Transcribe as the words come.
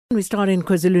We start in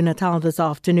KwaZulu-Natal this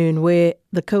afternoon, where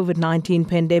the COVID-19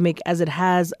 pandemic, as it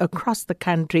has across the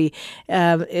country,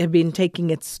 have been taking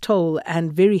its toll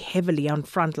and very heavily on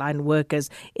frontline workers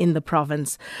in the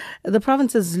province. The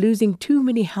province is losing too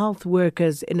many health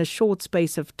workers in a short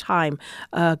space of time,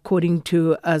 according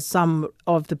to some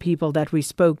of the people that we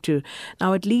spoke to.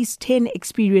 Now, at least 10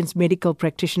 experienced medical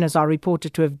practitioners are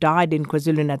reported to have died in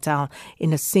KwaZulu-Natal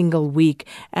in a single week.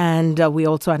 And we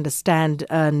also understand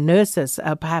nurses,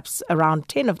 perhaps around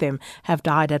 10 of them, have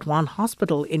died at one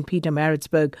hospital in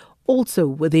Pietermaritzburg, also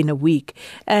within a week.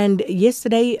 And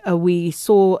yesterday we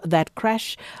saw that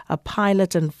crash. A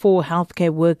pilot and 4 healthcare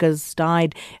workers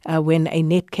died when a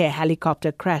Netcare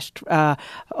helicopter crashed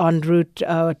en route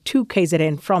to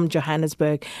KZN from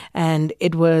Johannesburg, and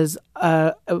it was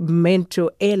meant to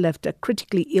airlift a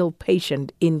critically ill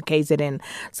patient in KZN.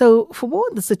 So for more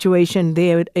on the situation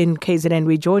there in KZN,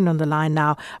 we joined on the line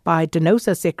now by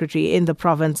DENOSA Secretary in the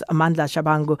province, Amandla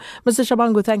Shabangu. Mr.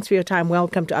 Shabangu, thanks for your time.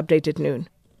 Welcome to Update at Noon.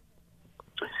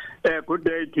 Good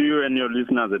day to you and your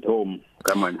listeners at home.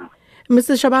 Come on.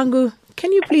 Mr. Shabangu,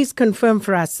 can you please confirm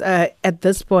for us at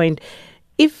this point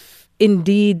if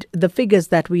indeed the figures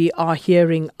that we are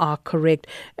hearing are correct,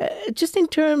 just in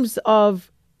terms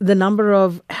of the number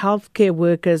of healthcare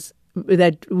workers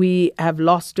that we have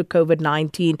lost to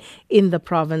COVID-19 in the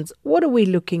province? What are we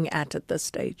looking at this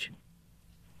stage?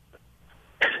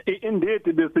 Indeed,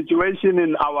 the situation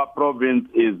in our province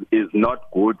is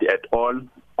not good at all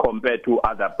compared to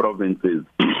other provinces.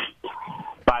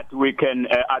 But we can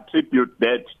attribute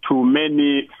that to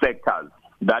many factors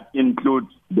that include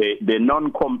the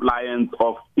non-compliance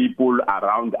of people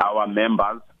around our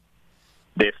members,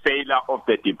 the failure of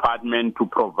the department to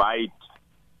provide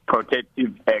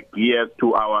protective gear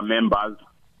to our members,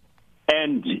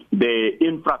 and the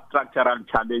infrastructural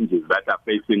challenges that are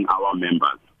facing our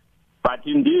members. But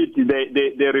indeed,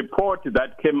 the report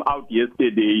that came out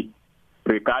yesterday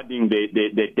regarding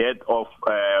the death of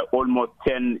almost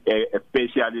 10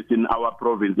 specialists in our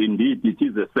province, indeed, it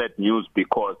is a sad news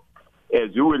because,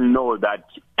 as you will know, that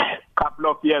a couple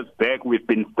of years back, we've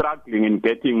been struggling in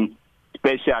getting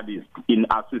specialists in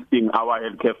assisting our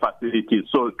healthcare facilities.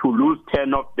 So to lose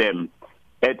 10 of them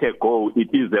at a go, it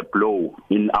is a blow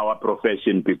in our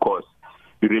profession because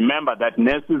you remember that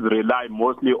nurses rely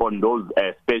mostly on those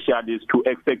specialists to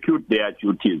execute their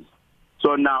duties.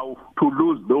 So now to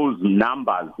lose those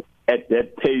numbers at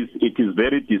that pace, it is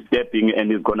very disturbing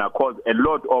and is going to cause a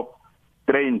lot of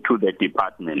strain to the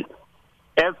department.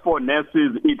 As for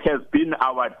nurses, it has been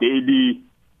our daily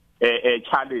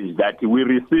challenge that we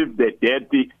receive the death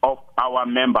of our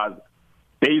members.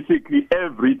 Basically,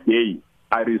 every day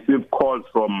I receive calls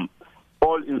from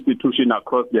all institutions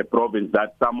across the province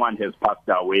that someone has passed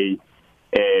away.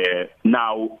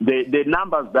 Now, the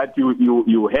numbers that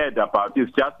you heard about is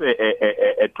just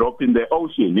a drop in the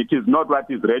ocean. It is not what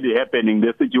is really happening.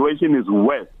 The situation is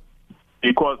worse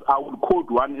because I would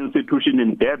quote one institution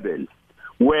in Durban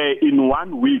where in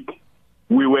 1 week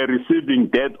we were receiving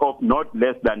death of not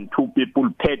less than 2 people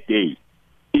per day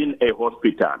in a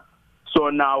hospital. So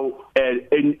now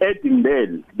in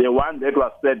Edinburgh, the one that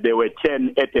was said there were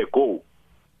 10 at a go,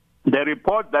 the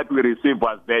report that we received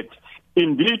was that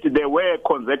indeed, there were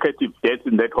consecutive deaths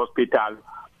in that hospital.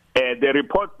 The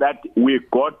reports that we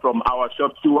got from our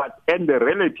shop stewards and the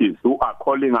relatives who are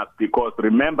calling us, because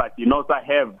remember, DENOSA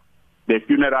have the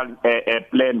funeral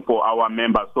plan for our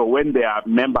members. So when their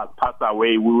members pass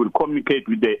away, we will communicate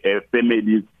with the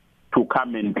families to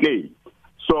come and claim.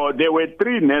 So there were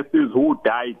 3 nurses who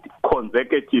died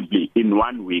consecutively in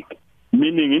 1 week,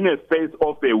 meaning in a space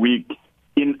of a week,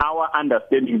 in our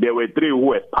understanding, there were 3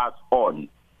 who had passed on.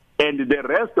 And the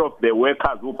rest of the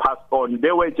workers who passed on,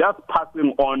 they were just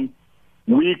passing on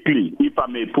weekly, if I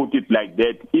may put it like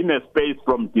that, in a space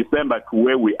from December to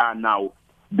where we are now.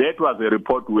 That was a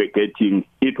report we were getting.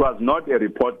 It was not a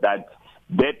report that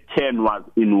 10 was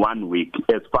in 1 week,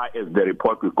 as far as the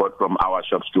report we got from our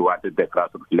shop steward at the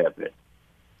grassroots level.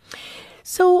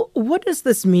 So what does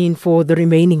this mean for the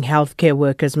remaining healthcare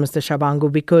workers, Mr.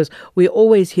 Shabangu? Because we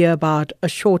always hear about a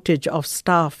shortage of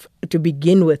staff to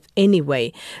begin with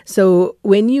anyway. So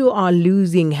when you are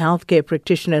losing healthcare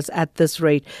practitioners at this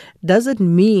rate, does it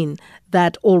mean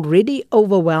that already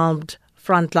overwhelmed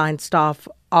frontline staff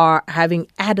are having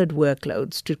added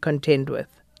workloads to contend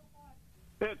with?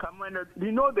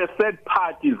 You know, the sad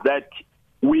part is that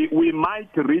we might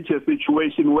reach a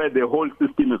situation where the whole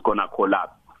system is going to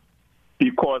collapse,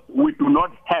 because we do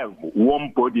not have warm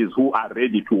bodies who are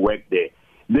ready to work there.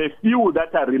 The few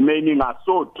that are remaining are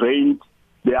so drained,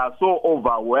 they are so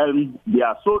overwhelmed, they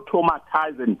are so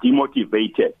traumatized and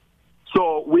demotivated.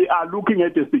 So we are looking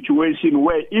at a situation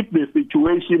where if the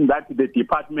situation that the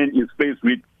department is faced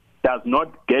with does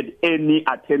not get any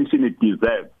attention it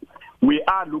deserves, we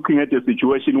are looking at a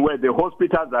situation where the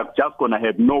hospitals are just going to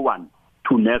have no one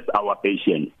to nurse our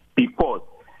patients. Because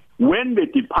when the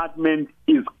department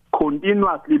is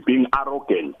continuously being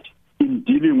arrogant in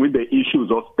dealing with the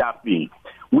issues of staffing,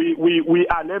 we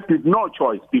are left with no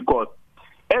choice, because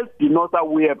as DINOSA,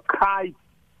 we have cried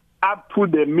up to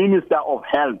the Minister of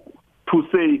Health to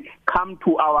say, come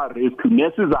to our rescue.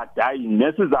 Nurses are dying,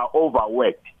 nurses are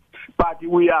overworked. But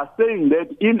we are saying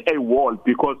that in a world,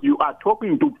 because you are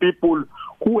talking to people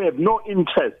who have no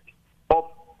interest of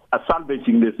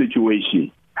salvaging the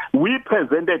situation. We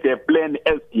presented a plan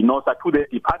as DINOSA to the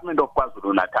Department of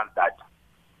KwaZulu-Natal that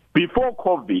before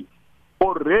COVID,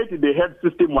 already the health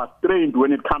system was trained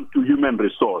when it comes to human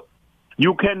resource.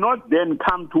 You cannot then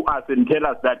come to us and tell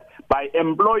us that by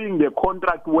employing the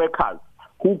contract workers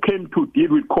who came to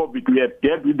deal with COVID, we have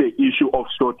dealt with the issue of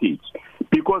shortage.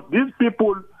 Because these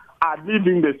people are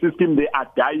leaving the system, they are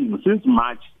dying since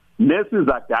March. Nurses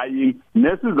are dying,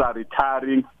 nurses are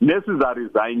retiring, nurses are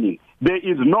resigning. There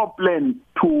is no plan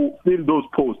to fill those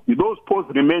posts. Those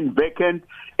posts remain vacant,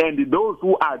 and those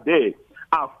who are there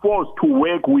are forced to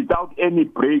work without any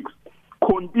breaks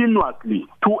continuously,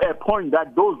 to a point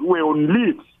that those who were on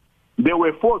leaves, they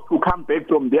were forced to come back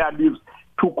from their leaves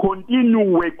to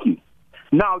continue working.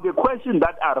 Now, the question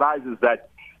that arises is that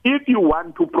if you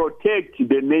want to protect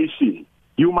the nation,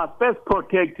 you must first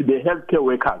protect the healthcare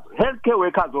workers. Healthcare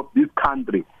workers of this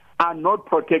country are not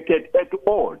protected at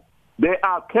all. They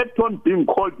are kept on being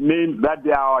called names that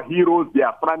they are our heroes, they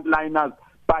are frontliners,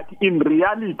 but in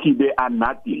reality they are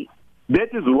nothing.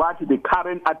 That is what the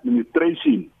current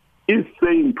administration is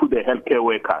saying to the healthcare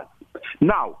workers.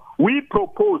 Now, we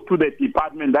propose to the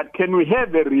department that can we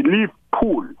have a relief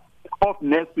pool of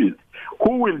nurses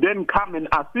who will then come and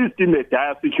assist in the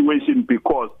dire situation,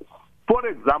 because, for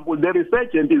example, the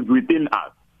resurgent is within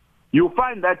us. You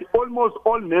find that almost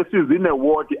all nurses in a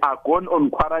ward are gone on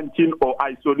quarantine or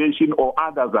isolation, or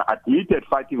others are admitted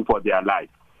fighting for their life.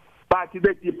 But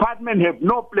the department have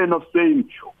no plan of saying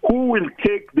who will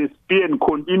take the spear and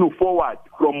continue forward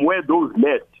from where those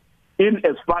left in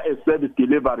as far as service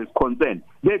delivery is concerned.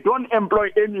 They don't employ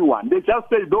anyone. They just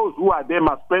say those who are there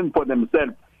must spend for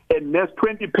themselves and nurse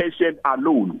 20 patients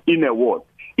alone in a ward.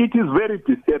 It is very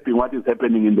disturbing what is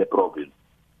happening in the province.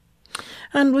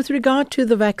 And with regard to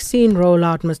the vaccine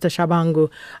rollout, Mr. Shabangu,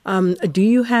 do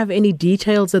you have any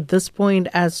details at this point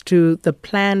as to the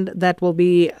plan that will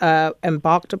be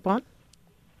embarked upon?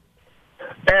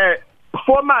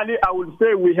 Formally, I would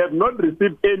say we have not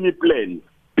received any plan,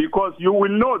 because you will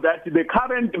know that the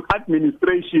current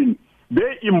administration,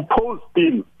 they impose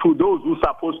things to those who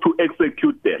are supposed to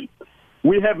execute them.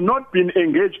 We have not been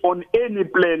engaged on any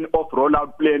plan of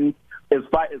rollout plan as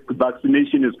far as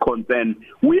vaccination is concerned.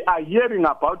 We are hearing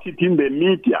about it in the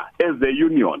media as the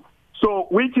union. So,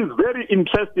 which is very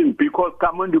interesting, because,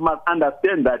 Kamondi, you must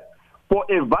understand that for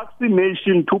a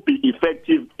vaccination to be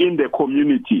effective in the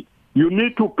community, you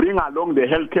need to bring along the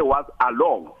healthcare workers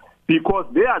along, because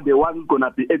they are the ones going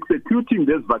to be executing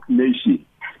this vaccination.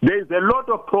 There is a lot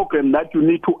of program that you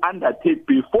need to undertake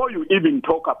before you even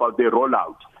talk about the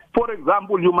rollout. For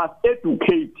example, you must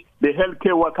educate the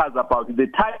healthcare workers about the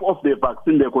type of the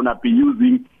vaccine they're going to be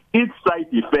using, its side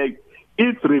effect,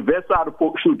 its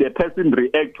reversal should the person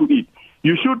react to it.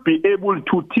 You should be able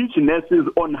to teach nurses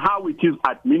on how it is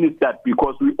administered,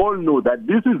 because we all know that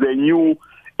this is a new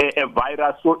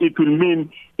virus, so it will mean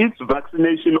its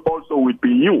vaccination also will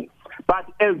be new. But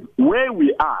as where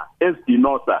we are as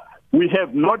DINOSA, we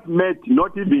have not met,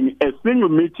 not even a single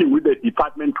meeting with the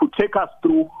department to take us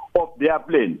through of their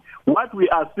plan. What we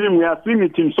are seeing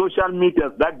it in social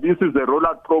media that this is a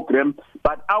rollout program,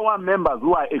 but our members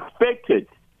who are expected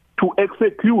to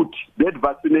execute that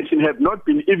vaccination have not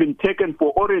been even taken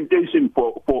for orientation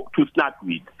to start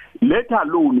with, let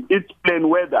alone its plan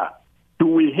whether do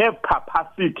we have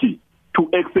capacity to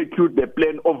execute the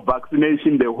plan of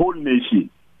vaccination the whole nation,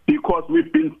 because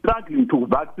we've been struggling to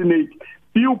vaccinate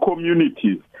few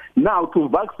communities. Now, to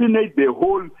vaccinate the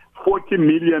whole 40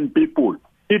 million people,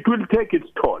 it will take its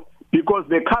toll, because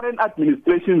the current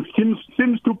administration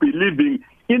seems to be living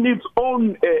in its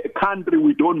own country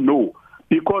we don't know,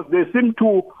 because they seem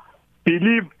to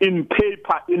believe in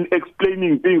paper, in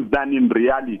explaining things than in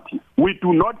reality. We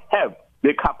do not have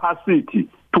the capacity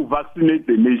to vaccinate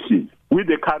the nation with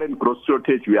the current growth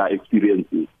shortage we are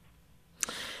experiencing.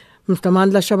 Mr.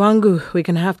 Mandla Shabangu, we're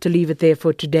going to have to leave it there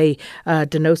for today.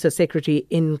 DINOSA Secretary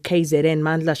in KZN,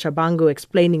 Mandla Shabangu,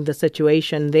 explaining the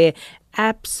situation there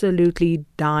absolutely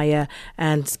dire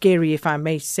and scary, if I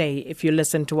may say, if you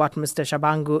listen to what Mr.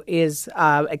 Shabangu is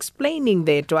explaining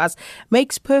there to us.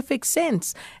 Makes perfect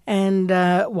sense. And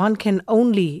one can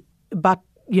only but,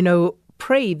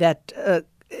 pray that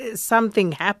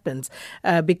something happens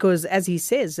because, as he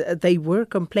says, they were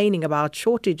complaining about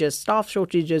staff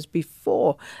shortages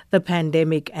before the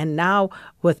pandemic, and now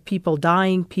with people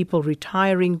dying, people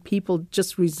retiring, people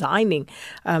just resigning,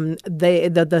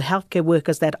 the healthcare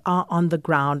workers that are on the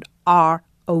ground are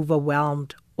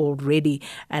overwhelmed already,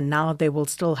 and now they will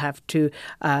still have to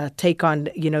take on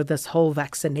this whole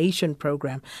vaccination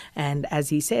program. And as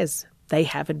he says, they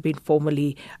haven't been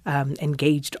formally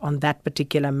engaged on that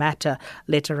particular matter,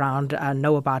 let alone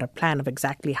know about a plan of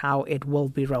exactly how it will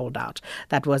be rolled out.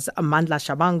 That was Mandla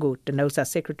Shabangu, DENOSA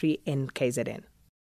Secretary in KZN.